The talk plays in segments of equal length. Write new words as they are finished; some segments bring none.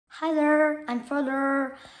Hi there, I'm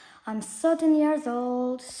Fedor. I'm 13 years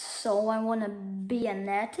old, so I wanna be an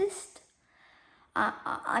artist.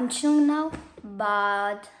 I'm chilling now,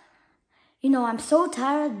 but I'm so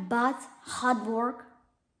tired. But hard work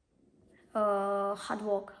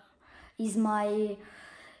is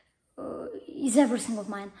is everything of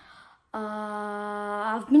mine.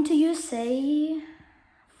 I've been to USA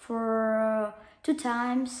for 2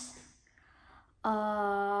 times.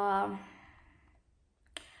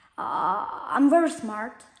 I'm very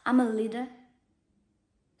smart. I'm a leader.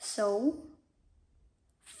 So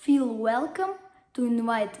feel welcome to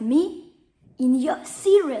invite me in your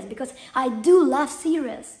series, because I do love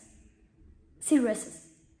series.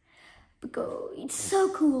 Because it's so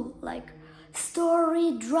cool, like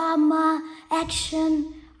story, drama,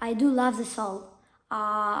 action. I do love this all.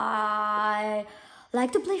 I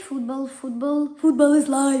like to play football. Football is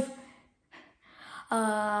life.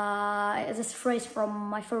 This phrase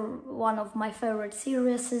from one of my favorite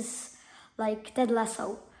series is like Ted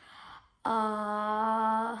Lasso.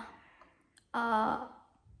 I'm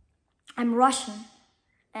Russian,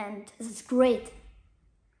 and this is great.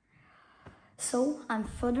 So I'm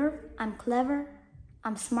Fedor, I'm clever,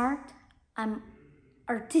 I'm smart, I'm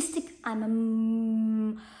artistic, I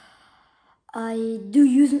do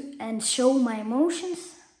use and show my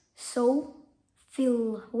emotions. So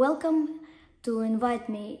feel welcome to invite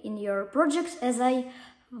me in your projects, as I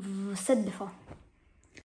said before.